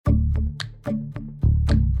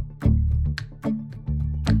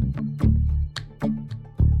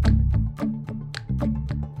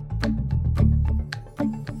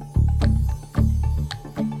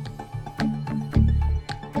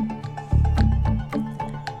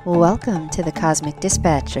Welcome to the Cosmic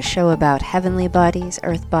Dispatch, a show about heavenly bodies,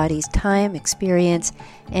 earth bodies, time, experience,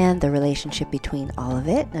 and the relationship between all of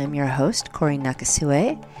it. I'm your host, Corey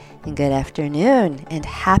Nakasue, and good afternoon and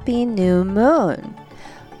happy new moon.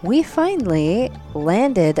 We finally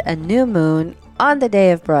landed a new moon on the day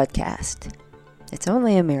of broadcast. It's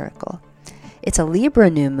only a miracle. It's a Libra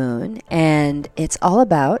new moon, and it's all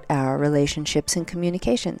about our relationships and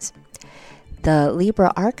communications. The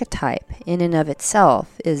Libra archetype in and of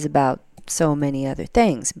itself is about so many other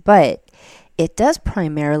things, but it does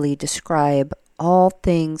primarily describe all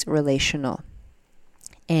things relational.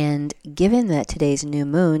 And given that today's new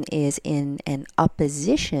moon is in an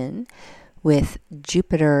opposition with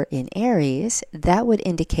Jupiter in Aries, that would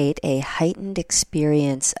indicate a heightened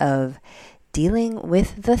experience of dealing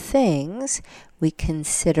with the things we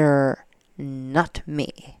consider not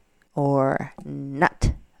me or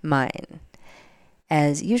not mine.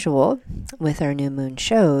 As usual, with our new moon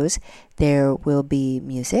shows, there will be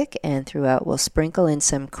music, and throughout we'll sprinkle in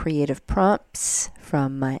some creative prompts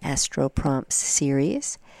from my Astro Prompts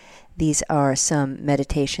series. These are some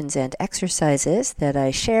meditations and exercises that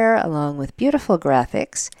I share along with beautiful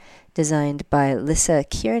graphics designed by Lissa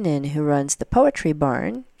Kiernan, who runs the Poetry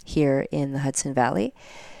Barn here in the Hudson Valley.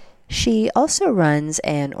 She also runs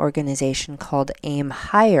an organization called Aim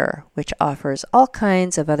Higher, which offers all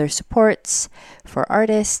kinds of other supports for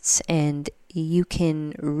artists, and you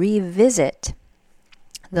can revisit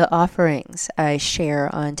the offerings I share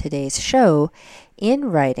on today's show in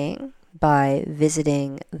writing by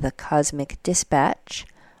visiting the Cosmic Dispatch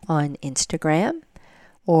on Instagram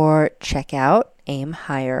or check out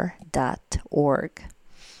aimhigher.org.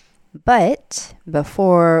 But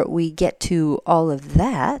before we get to all of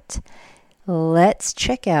that, let's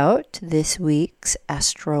check out this week's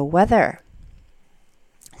astro weather.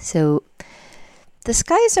 So the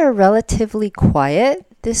skies are relatively quiet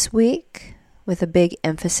this week, with a big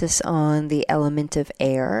emphasis on the element of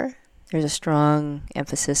air. There's a strong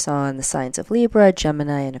emphasis on the signs of Libra,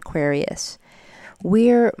 Gemini, and Aquarius.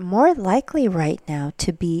 We're more likely right now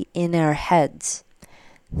to be in our heads,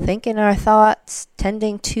 thinking our thoughts,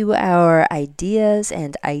 tending to our ideas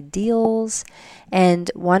and ideals, and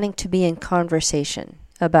wanting to be in conversation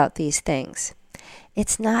about these things.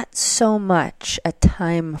 It's not so much a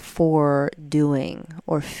time for doing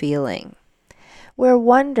or feeling. We're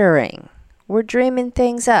wondering, we're dreaming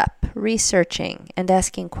things up, researching, and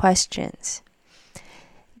asking questions.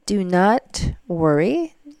 Do not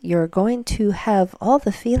worry. You're going to have all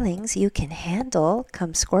the feelings you can handle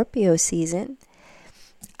come Scorpio season.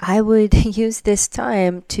 I would use this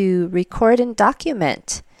time to record and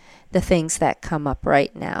document the things that come up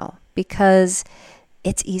right now, because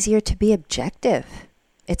it's easier to be objective.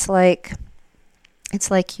 It's like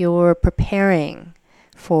you're preparing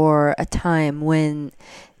for a time when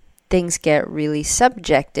things get really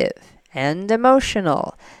subjective and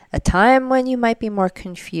emotional, a time when you might be more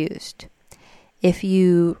confused. If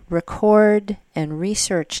you record and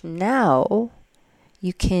research now,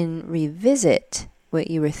 you can revisit what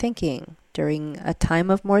you were thinking during a time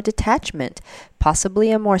of more detachment, possibly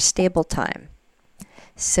a more stable time.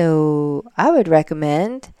 So I would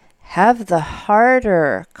recommend have the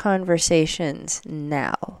harder conversations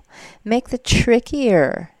now. Make the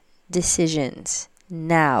trickier decisions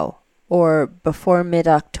now or before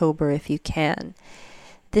mid-October if you can.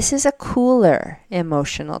 This is a cooler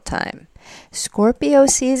emotional time. Scorpio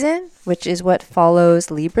season, which is what follows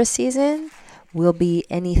Libra season, will be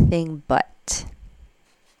anything but.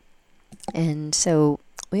 And so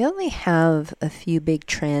we only have a few big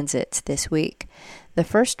transits this week. The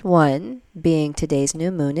first one being today's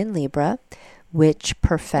new moon in Libra, which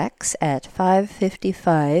perfects at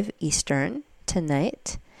 5:55 Eastern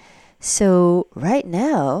tonight. So right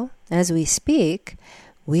now, as we speak,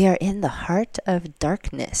 we are in the heart of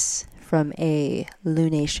darkness from a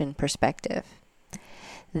lunation perspective.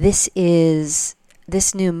 This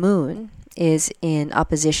new moon is in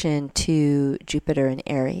opposition to Jupiter in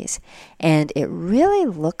Aries, and it really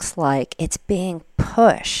looks like it's being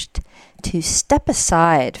pushed to step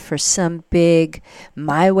aside for some big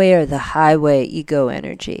my way or the highway ego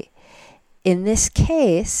energy. In this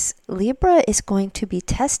case, Libra is going to be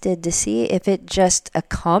tested to see if it just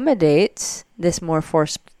accommodates this more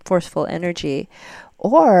forceful energy,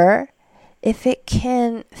 or if it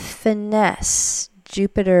can finesse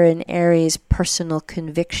Jupiter in Aries' personal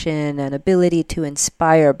conviction and ability to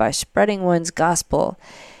inspire by spreading one's gospel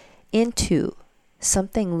into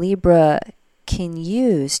something Libra can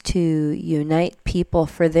use to unite people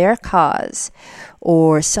for their cause,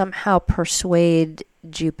 or somehow persuade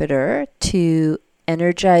Jupiter to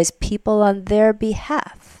energize people on their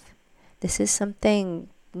behalf. This is something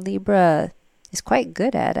Libra is quite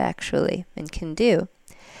good at, actually, and can do.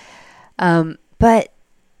 But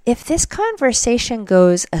if this conversation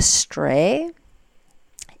goes astray,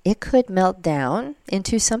 it could melt down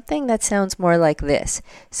into something that sounds more like this.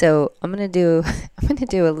 So I'm gonna do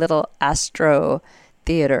a little astro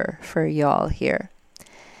theater for y'all here.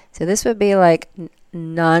 So this would be like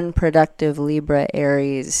non-productive Libra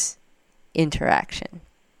Aries interaction.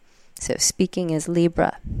 So speaking as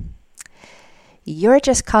Libra, you're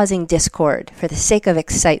just causing discord for the sake of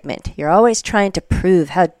excitement. You're always trying to prove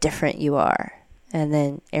how different you are. And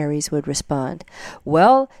then Aries would respond,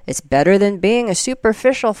 well, it's better than being a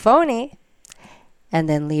superficial phony. And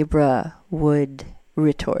then Libra would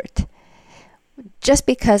retort, just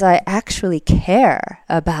because I actually care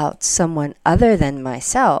about someone other than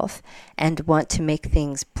myself and want to make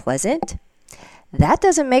things pleasant, that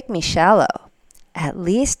doesn't make me shallow. At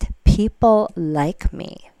least people like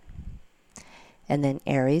me. And then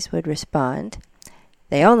Aries would respond,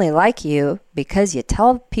 they only like you because you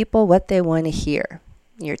tell people what they want to hear.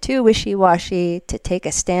 You're too wishy-washy to take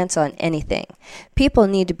a stance on anything. People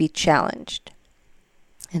need to be challenged.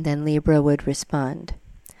 And then Libra would respond,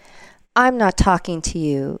 I'm not talking to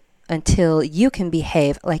you until you can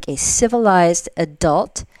behave like a civilized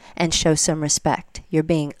adult and show some respect. You're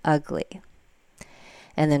being ugly.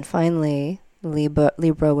 And then finally,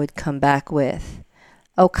 Libra would come back with,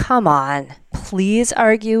 oh, come on, please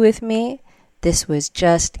argue with me. This was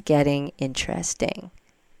just getting interesting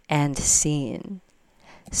and seen.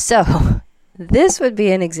 So, this would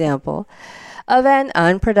be an example of an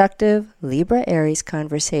unproductive Libra-Aries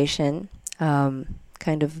conversation,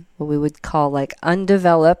 kind of what we would call like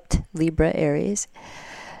undeveloped Libra-Aries.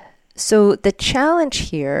 So, the challenge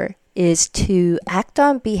here is to act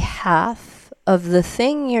on behalf of the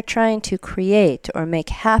thing you're trying to create or make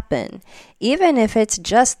happen, even if it's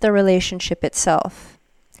just the relationship itself.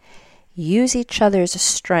 Use each other's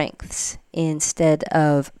strengths instead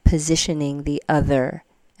of positioning the other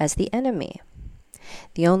as the enemy.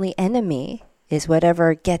 The only enemy is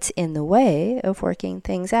whatever gets in the way of working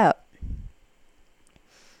things out.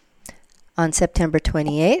 On September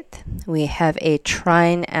 28th, we have a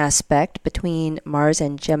trine aspect between Mars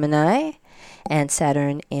in Gemini and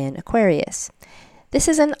Saturn in Aquarius. This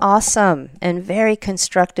is an awesome and very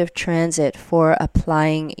constructive transit for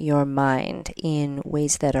applying your mind in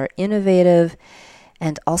ways that are innovative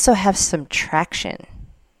and also have some traction.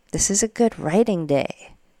 This is a good writing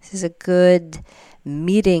day. This is a good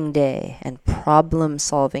meeting day and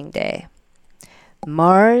problem-solving day.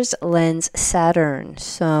 Mars lends Saturn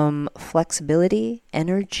some flexibility,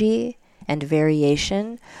 energy, and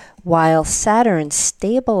variation, while Saturn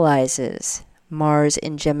stabilizes Mars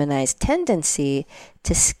in Gemini's tendency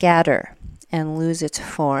to scatter and lose its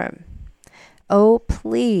form. Oh,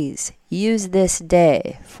 please use this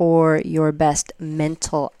day for your best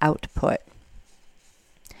mental output.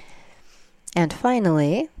 And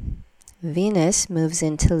finally, Venus moves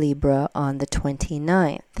into Libra on the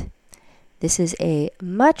 29th. This is a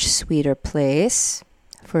much sweeter place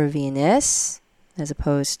for Venus as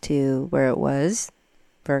opposed to where it was,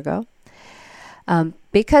 Virgo.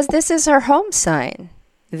 Because this is her home sign.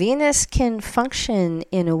 Venus can function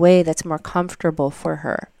in a way that's more comfortable for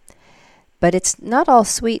her. But it's not all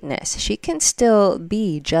sweetness. She can still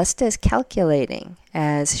be just as calculating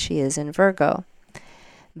as she is in Virgo.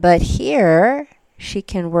 But here, she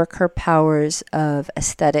can work her powers of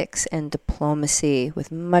aesthetics and diplomacy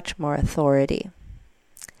with much more authority.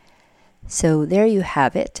 So there you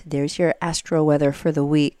have it. There's your astro weather for the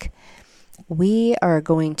week. We are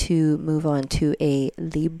going to move on to a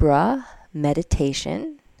Libra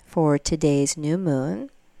meditation for today's new moon.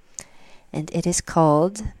 And it is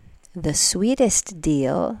called The Sweetest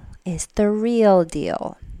Deal is the Real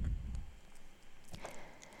Deal.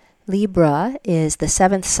 Libra is the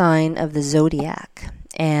 7th sign of the zodiac,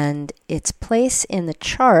 and its place in the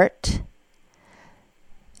chart,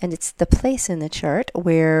 and it's the place in the chart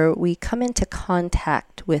where we come into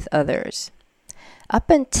contact with others. Up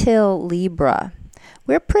until Libra,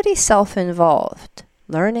 we're pretty self-involved,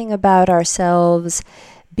 learning about ourselves,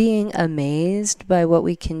 being amazed by what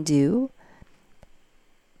we can do.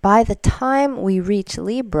 By the time we reach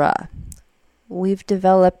Libra, we've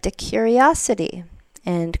developed a curiosity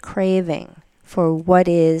and craving for what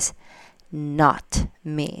is not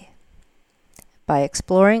me. By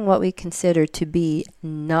exploring what we consider to be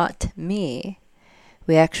not me,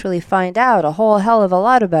 we actually find out a whole hell of a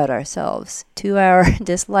lot about ourselves, to our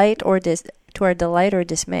delight or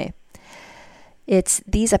dismay. It's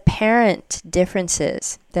these apparent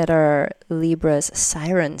differences that are Libra's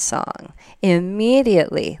siren song.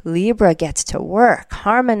 Immediately, Libra gets to work,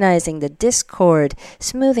 harmonizing the discord,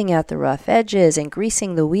 smoothing out the rough edges, and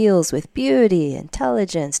greasing the wheels with beauty,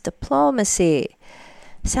 intelligence, diplomacy.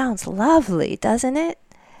 Sounds lovely, doesn't it?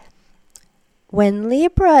 When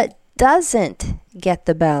Libra doesn't get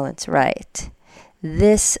the balance right,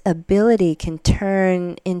 this ability can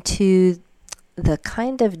turn into the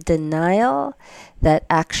kind of denial that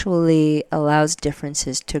actually allows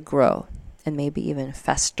differences to grow and maybe even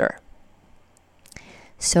fester.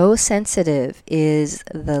 So sensitive is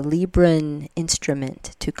the Libran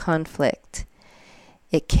instrument to conflict.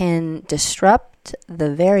 It can disrupt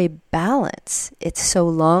the very balance it so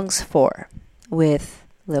longs for, with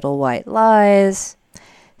little white lies,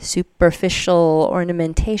 superficial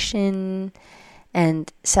ornamentation,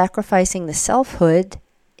 and sacrificing the selfhood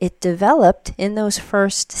it developed in those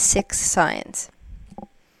first 6 signs.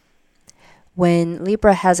 When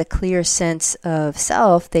Libra has a clear sense of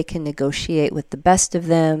self, they can negotiate with the best of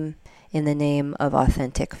them in the name of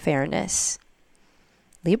authentic fairness.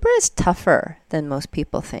 Libra is tougher than most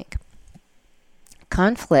people think.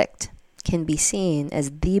 Conflict can be seen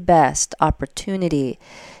as the best opportunity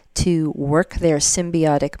to work their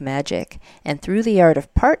symbiotic magic, and through the art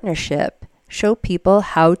of partnership, show people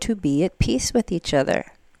how to be at peace with each other.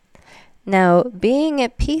 Now, being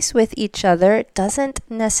at peace with each other doesn't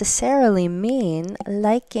necessarily mean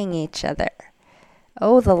liking each other.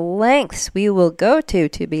 Oh, the lengths we will go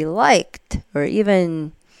to be liked, or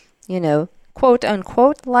even, quote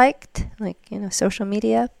unquote liked, like, social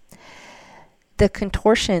media. The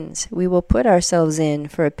contortions we will put ourselves in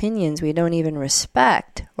for opinions we don't even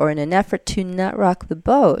respect, or in an effort to not rock the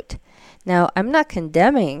boat. Now, I'm not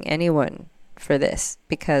condemning anyone for this,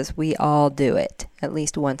 because we all do it at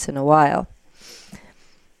least once in a while.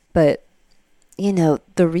 But,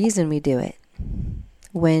 the reason we do it,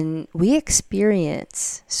 when we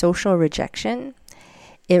experience social rejection,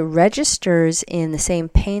 it registers in the same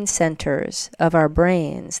pain centers of our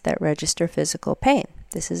brains that register physical pain.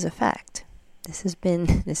 This is a fact. This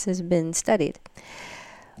has been studied.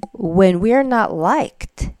 When we're not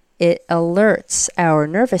liked, it alerts our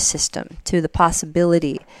nervous system to the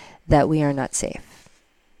possibility that we are not safe.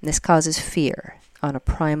 This causes fear on a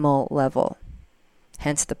primal level.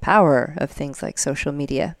 Hence the power of things like social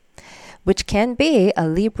media, which can be a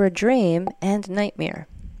Libra dream and nightmare.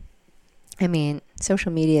 I mean,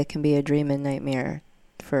 social media can be a dream and nightmare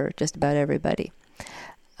for just about everybody.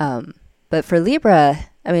 But for Libra,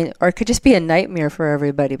 or it could just be a nightmare for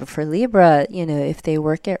everybody. But for Libra, if they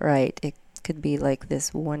work it right, it could be like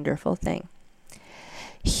this wonderful thing.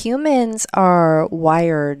 Humans are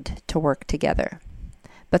wired to work together.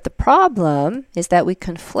 But the problem is that we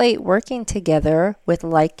conflate working together with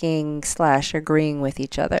liking/agreeing with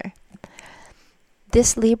each other.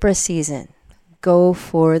 This Libra season, go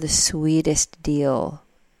for the sweetest deal,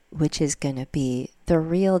 which is going to be the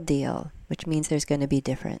real deal, which means there's going to be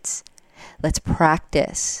difference. Let's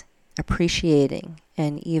practice appreciating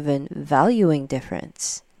and even valuing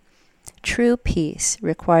difference. True peace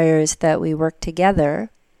requires that we work together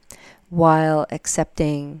while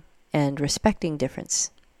accepting and respecting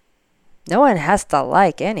difference. No one has to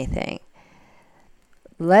like anything.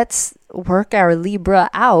 Let's work our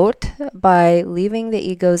Libra out by leaving the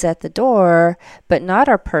egos at the door, but not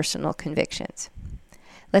our personal convictions.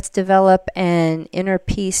 Let's develop an inner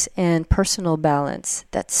peace and personal balance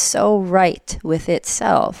that's so right with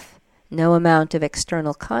itself. No amount of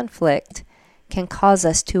external conflict can cause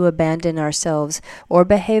us to abandon ourselves or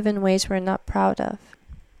behave in ways we're not proud of.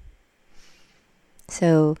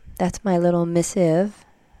 So that's my little missive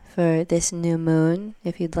for this new moon,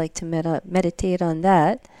 if you'd like to meditate on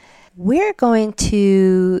that. We're going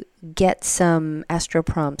to get some astro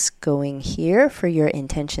prompts going here for your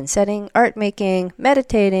intention setting, art making,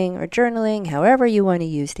 meditating, or journaling, however you want to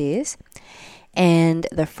use these. And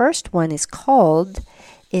the first one is called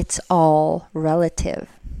It's All Relative.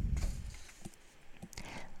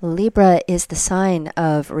 Libra is the sign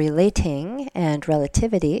of relating and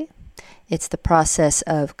relativity. It's the process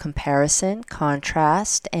of comparison,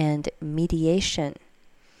 contrast, and mediation.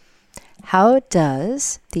 How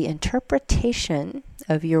does the interpretation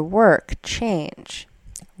of your work change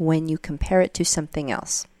when you compare it to something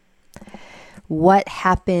else? What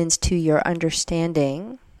happens to your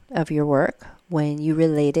understanding of your work when you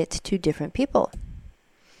relate it to different people?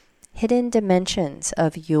 Hidden dimensions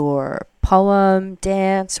of your poem,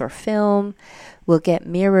 dance, or film will get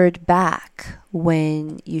mirrored back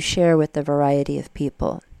when you share with a variety of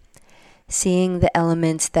people. Seeing the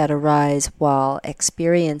elements that arise while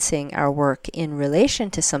experiencing our work in relation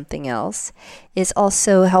to something else is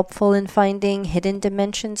also helpful in finding hidden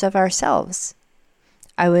dimensions of ourselves.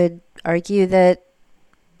 I would argue that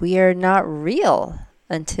we are not real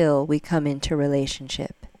until we come into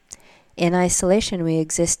relationship. In isolation, we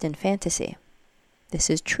exist in fantasy. This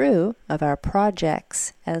is true of our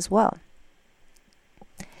projects as well.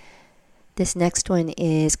 This next one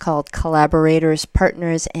is called Collaborators,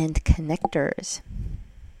 Partners, and Connectors.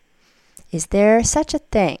 Is there such a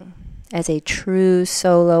thing as a true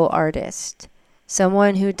solo artist?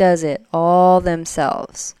 Someone who does it all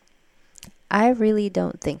themselves? I really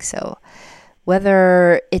don't think so.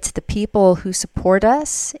 Whether it's the people who support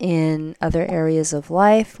us in other areas of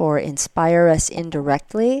life or inspire us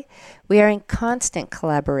indirectly, we are in constant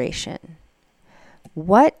collaboration.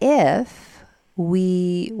 What if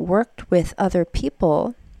we worked with other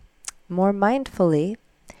people more mindfully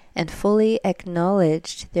and fully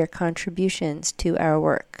acknowledged their contributions to our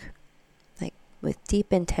work, like with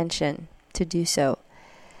deep intention to do so?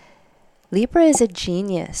 Libra is a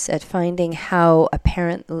genius at finding how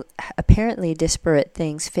apparently disparate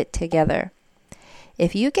things fit together.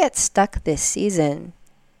 If you get stuck this season,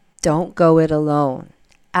 don't go it alone.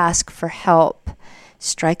 Ask for help.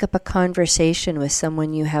 Strike up a conversation with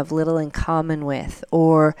someone you have little in common with,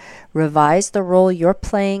 or revise the role you're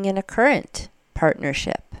playing in a current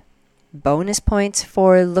partnership. Bonus points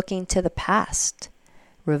for looking to the past,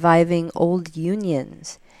 reviving old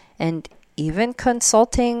unions, and even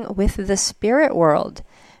consulting with the spirit world.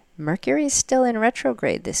 Mercury's still in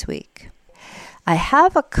retrograde this week. I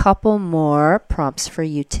have a couple more prompts for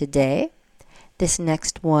you today. This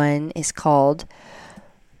next one is called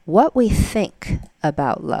What We Think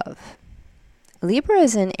About Love. Libra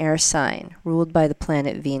is an air sign ruled by the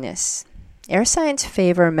planet Venus. Air signs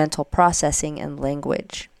favor mental processing and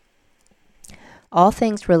language. All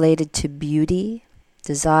things related to beauty,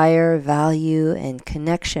 desire, value, and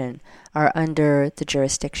connection are under the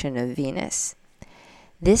jurisdiction of Venus.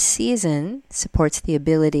 This season supports the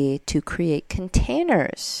ability to create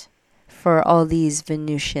containers for all these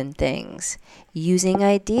Venusian things, using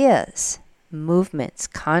ideas, movements,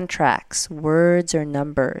 contracts, words, or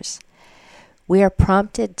numbers. We are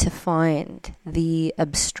prompted to find the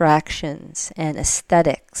abstractions and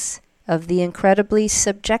aesthetics of the incredibly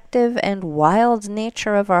subjective and wild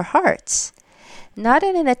nature of our hearts, not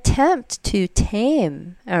in an attempt to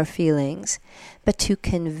tame our feelings, but to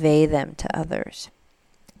convey them to others.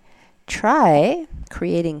 Try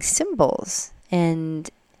creating symbols and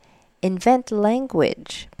invent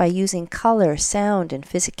language by using color, sound, and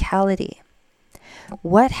physicality.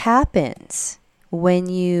 What happens when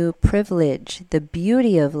you privilege the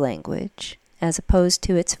beauty of language as opposed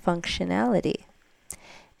to its functionality?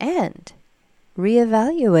 And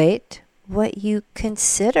reevaluate what you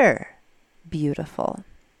consider beautiful.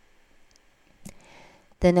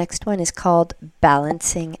 The next one is called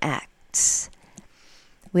Balancing Acts.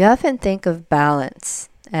 We often think of balance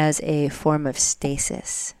as a form of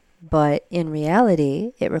stasis, but in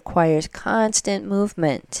reality, it requires constant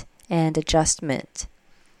movement and adjustment.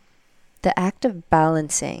 The act of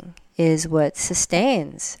balancing is what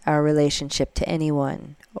sustains our relationship to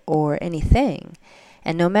anyone or anything.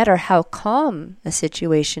 And no matter how calm a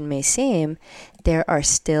situation may seem, there are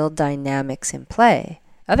still dynamics in play.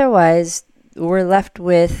 Otherwise, we're left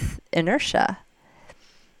with inertia.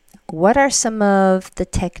 What are some of the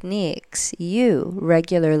techniques you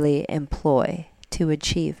regularly employ to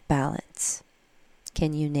achieve balance?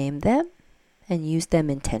 Can you name them and use them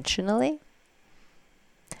intentionally?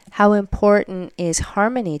 How important is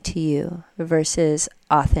harmony to you versus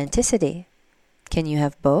authenticity? Can you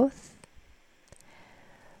have both?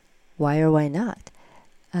 Why or why not?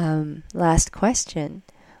 Last question.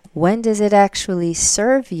 When does it actually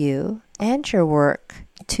serve you and your work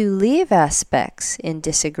to leave aspects in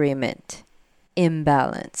disagreement,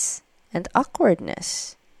 imbalance, and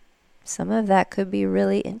awkwardness? Some of that could be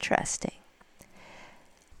really interesting.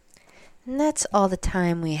 And that's all the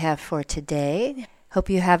time we have for today. Hope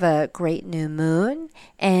you have a great new moon,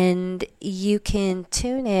 and you can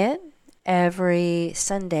tune in every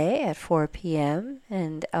Sunday at 4 p.m.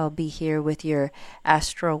 and I'll be here with your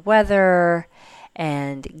astro weather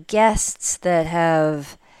and guests that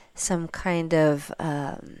have some kind of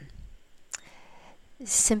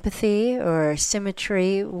sympathy or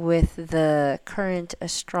symmetry with the current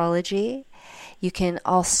astrology. You can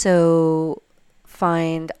also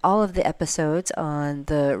find all of the episodes on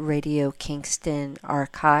the Radio Kingston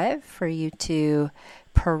archive for you to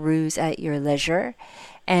peruse at your leisure.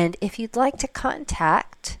 And if you'd like to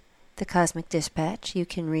contact The Cosmic Dispatch. You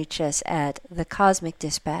can reach us at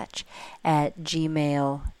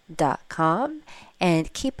thecosmicdispatch@gmail.com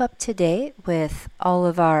and keep up to date with all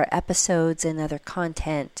of our episodes and other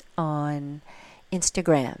content on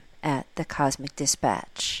Instagram at The Cosmic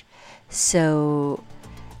Dispatch. So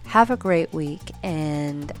have a great week,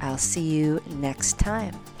 and I'll see you next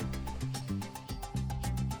time.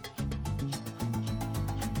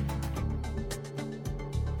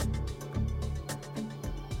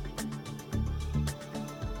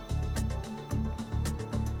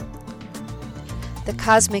 The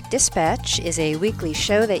Cosmic Dispatch is a weekly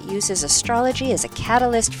show that uses astrology as a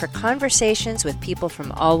catalyst for conversations with people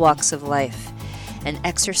from all walks of life, an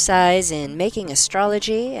exercise in making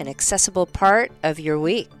astrology an accessible part of your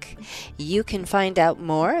week. You can find out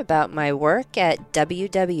more about my work at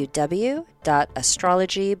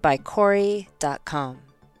www.astrologybycory.com.